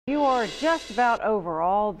You are just about over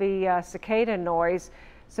all the cicada noise.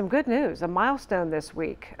 Some good news, a milestone this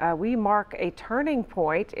week. We mark a turning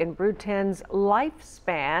point in Brood 10's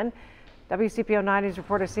lifespan. WCPO 90's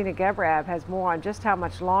reporter gebre-ab has more on just how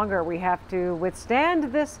much longer we have to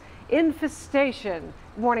withstand this infestation.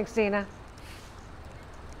 Good morning, Sina.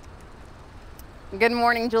 Good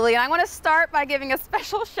morning, Julie. And I want to start by giving a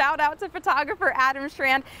special shout out to photographer Adam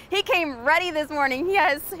Strand. He came ready this morning. He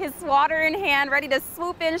has his swatter in hand, ready to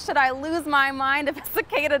swoop in should I lose my mind if a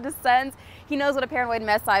cicada descends. He knows what a paranoid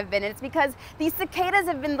mess I've been in. It's because these cicadas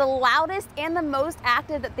have been the loudest and the most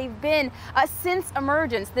active that they've been since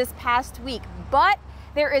emergence this past week. But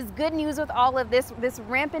there is good news with all of this. This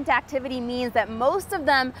rampant activity means that most of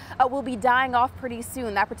them will be dying off pretty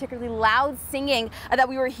soon. That particularly loud singing that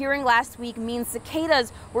we were hearing last week means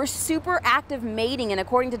cicadas were super active mating. And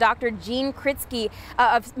according to Dr. Jean Kritsky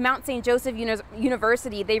of Mount St. Joseph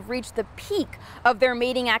University, they've reached the peak of their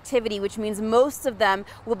mating activity, which means most of them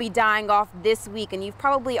will be dying off this week. And you've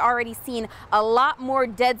probably already seen a lot more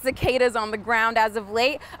dead cicadas on the ground as of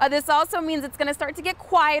late. This also means it's going to start to get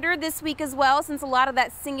quieter this week as well, since a lot of that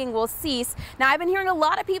singing will cease. Now, I've been hearing a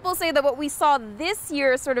lot of people say that what we saw this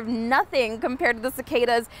year is sort of nothing compared to the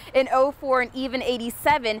cicadas in 04 and even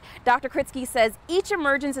 87. Dr. Kritsky says each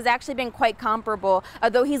emergence has actually been quite comparable,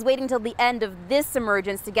 though he's waiting till the end of this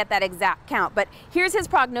emergence to get that exact count. But here's his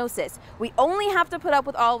prognosis. We only have to put up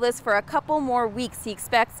with all this for a couple more weeks. He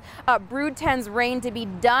expects Brood 10's reign to be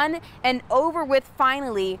done and over with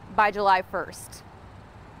finally by July 1st.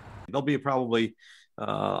 They'll be probably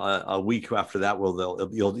a week after that.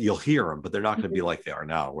 You'll hear them, but they're not going to be like they are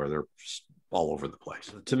now, where they're all over the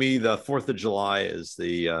place. To me, the 4th of July is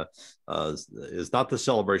is not the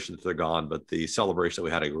celebration that they're gone, but the celebration that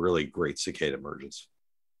we had a really great cicada emergence.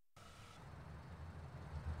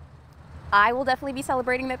 I will definitely be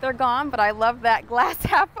celebrating that they're gone, but I love that glass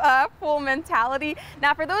half full mentality.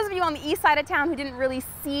 Now, for those of you on the east side of town who didn't really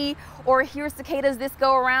see or hear cicadas this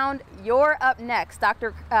go around, you're up next.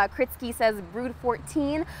 Dr. Kritsky says Brood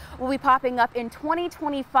 14 will be popping up in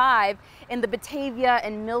 2025 in the Batavia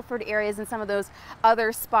and Milford areas and some of those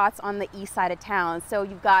other spots on the east side of town. So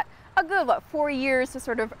you've got a good, 4 years to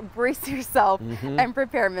sort of brace yourself and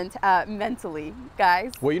prepare mentally,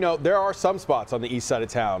 guys. Well, you know, there are some spots on the east side of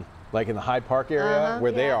town, like in the Hyde Park area,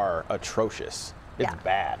 where they are atrocious. It's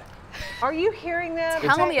bad. Are you hearing them?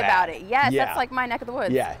 Tell me about it. Yes, that's like my neck of the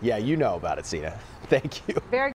woods. Yeah, you know about it, Sina. Thank you. Very